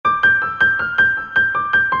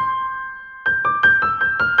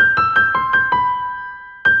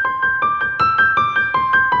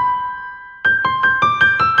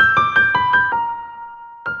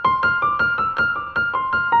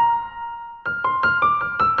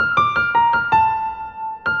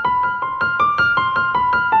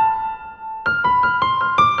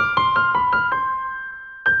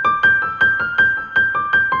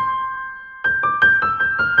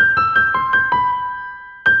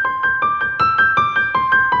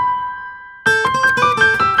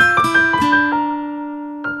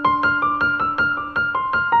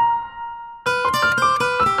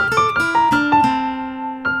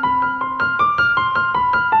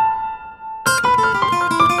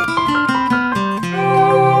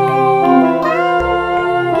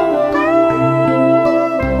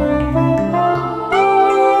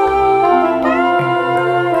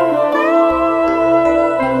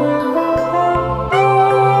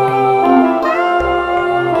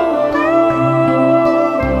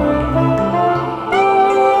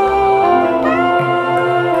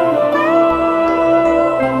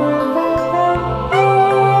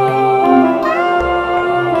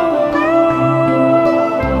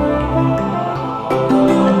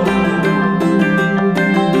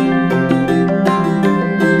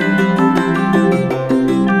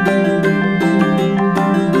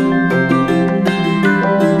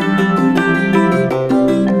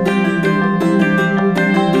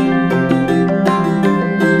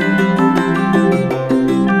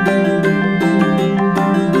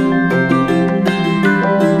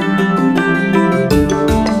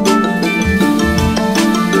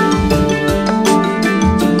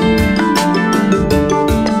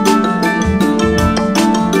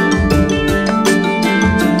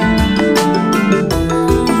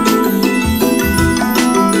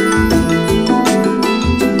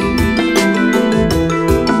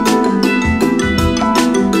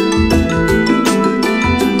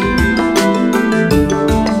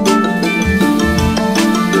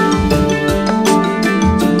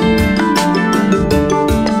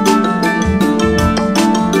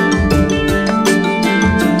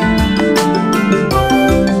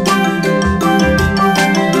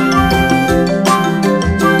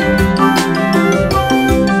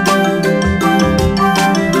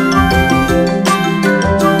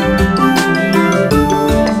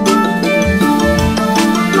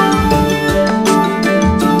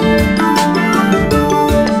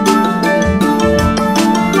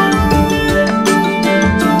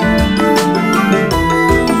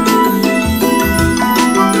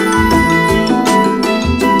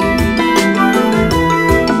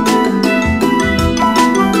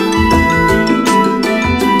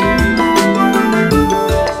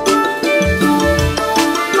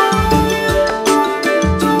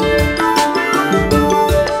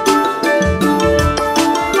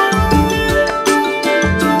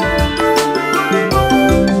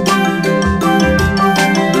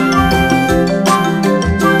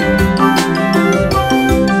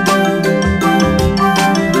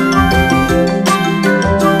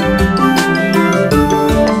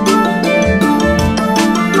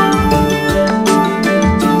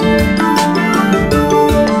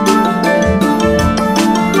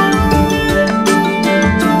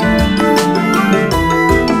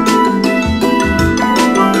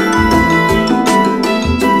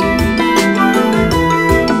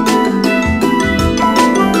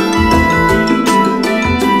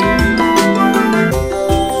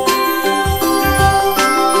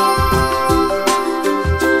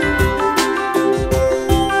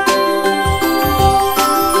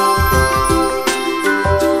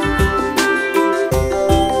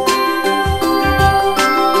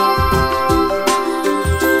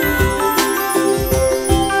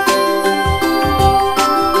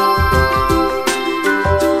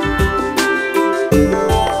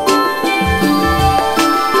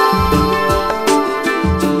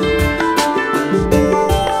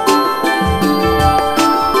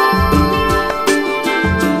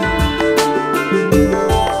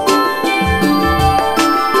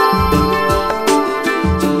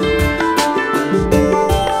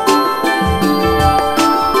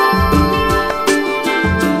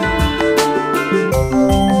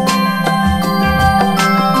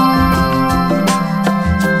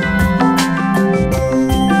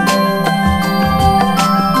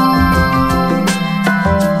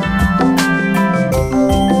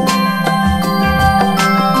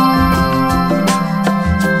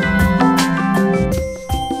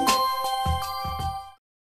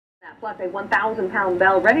A 1,000-pound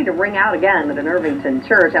bell ready to ring out again at an Irvington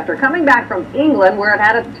church after coming back from England where it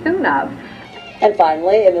had a tune-up. And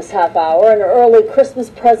finally, in this half hour, an early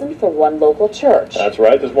Christmas present for one local church. That's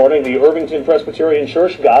right. This morning, the Irvington Presbyterian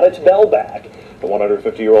Church got its bell back. The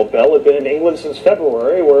 150-year-old bell had been in England since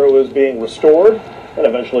February, where it was being restored and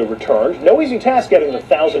eventually returned. No easy task getting the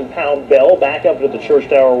 1,000-pound bell back up to the church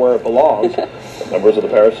tower where it belongs. Members of the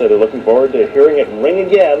parish say they're looking forward to hearing it ring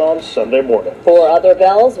again on Sunday morning. 4 other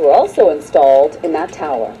bells were also installed in that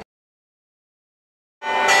tower.